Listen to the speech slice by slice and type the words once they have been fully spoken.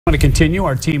Want to continue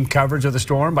our team coverage of the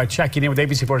storm by checking in with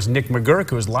ABC4's Nick McGurk,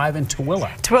 who is live in Tooele.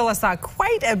 Tooele saw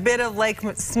quite a bit of lake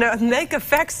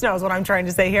effect snow is what I'm trying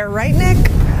to say here, right, Nick?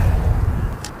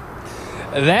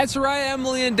 That's right,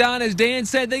 Emily and Don. As Dan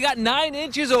said, they got 9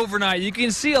 inches overnight. You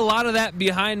can see a lot of that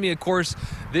behind me. Of course,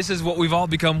 this is what we've all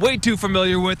become way too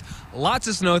familiar with. Lots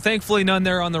of snow. Thankfully, none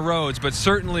there on the roads, but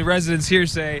certainly residents here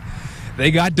say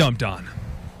they got dumped on.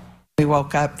 We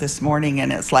woke up this morning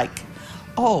and it's like,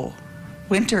 oh,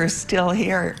 winter is still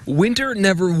here. Winter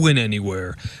never went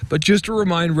anywhere, but just to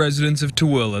remind residents of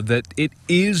Tooele that it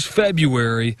is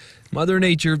February, Mother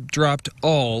Nature dropped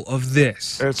all of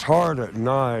this. It's hard at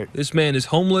night. This man is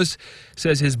homeless,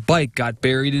 says his bike got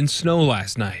buried in snow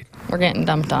last night. We're getting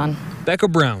dumped on. Becca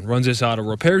Brown runs this auto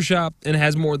repair shop and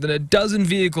has more than a dozen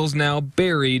vehicles now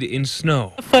buried in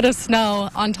snow. A foot of snow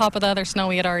on top of the other snow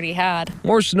we had already had.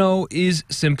 More snow is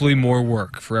simply more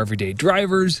work for everyday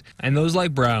drivers and those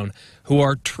like Brown who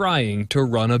are trying to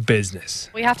run a business.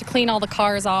 We have to clean all the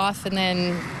cars off, and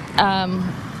then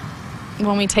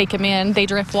when we take them in, they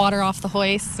drift water off the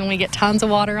hoists, and we get tons of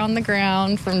water on the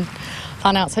ground from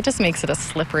on out. So it just makes it a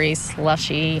slippery,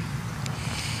 slushy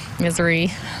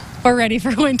misery. We're ready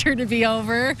for winter to be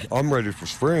over. I'm ready for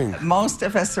spring. Most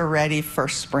of us are ready for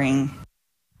spring.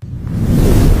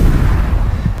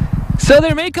 So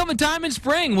there may come a time in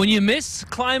spring when you miss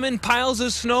climbing piles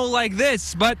of snow like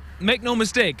this, but make no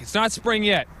mistake, it's not spring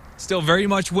yet. Still very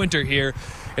much winter here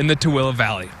in the Tooele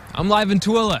Valley. I'm live in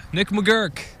Tooele. Nick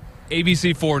McGurk,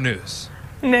 ABC4 News.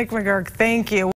 Nick McGurk, thank you.